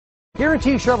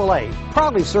Guaranty Chevrolet,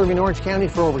 proudly serving Orange County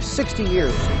for over 60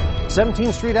 years.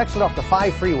 17th Street exit off the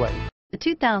 5 freeway. The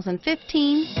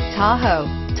 2015 Tahoe.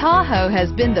 Tahoe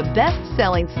has been the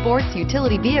best-selling sports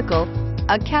utility vehicle,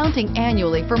 accounting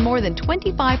annually for more than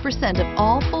 25% of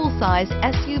all full-size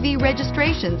SUV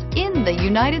registrations in the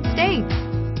United States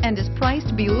and is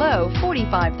priced below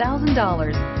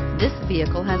 $45,000. This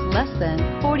vehicle has less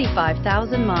than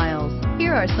 45,000 miles.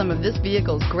 Here are some of this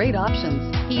vehicle's great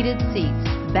options: heated seats,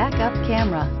 backup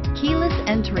camera, keyless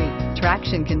entry,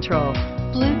 traction control,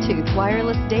 Bluetooth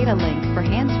wireless data link for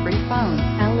hands-free phone,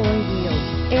 alloy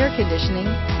wheels, air conditioning,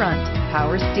 front,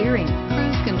 power steering,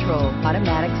 cruise control,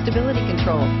 automatic stability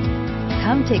control.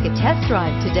 Come take a test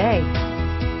drive today.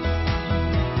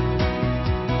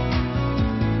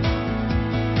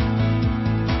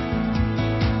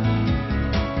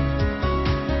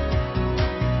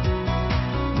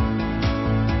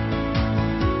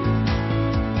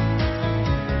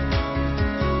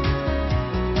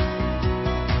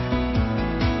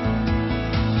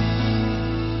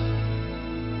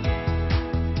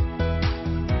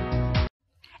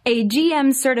 A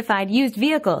GM certified used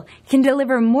vehicle can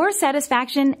deliver more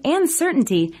satisfaction and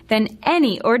certainty than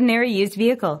any ordinary used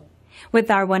vehicle.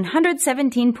 With our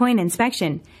 117-point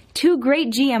inspection, 2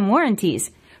 great GM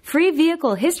warranties, free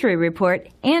vehicle history report,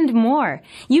 and more,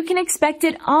 you can expect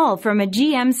it all from a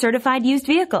GM certified used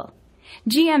vehicle.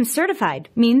 GM certified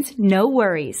means no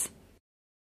worries.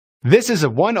 This is a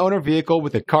one-owner vehicle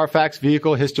with a Carfax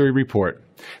Vehicle History Report.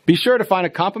 Be sure to find a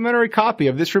complimentary copy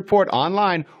of this report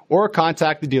online or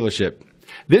contact the dealership.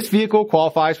 This vehicle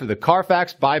qualifies for the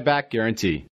Carfax Buyback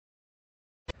Guarantee.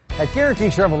 At Guaranty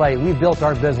Chevrolet, we built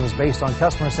our business based on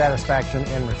customer satisfaction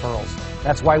and referrals.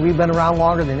 That's why we've been around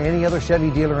longer than any other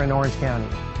Chevy dealer in Orange County.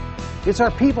 It's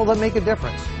our people that make a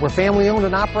difference. We're family owned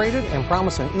and operated and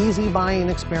promise an easy buying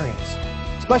experience.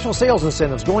 Special sales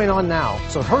incentives going on now,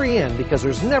 so hurry in because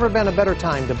there's never been a better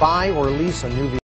time to buy or lease a new vehicle.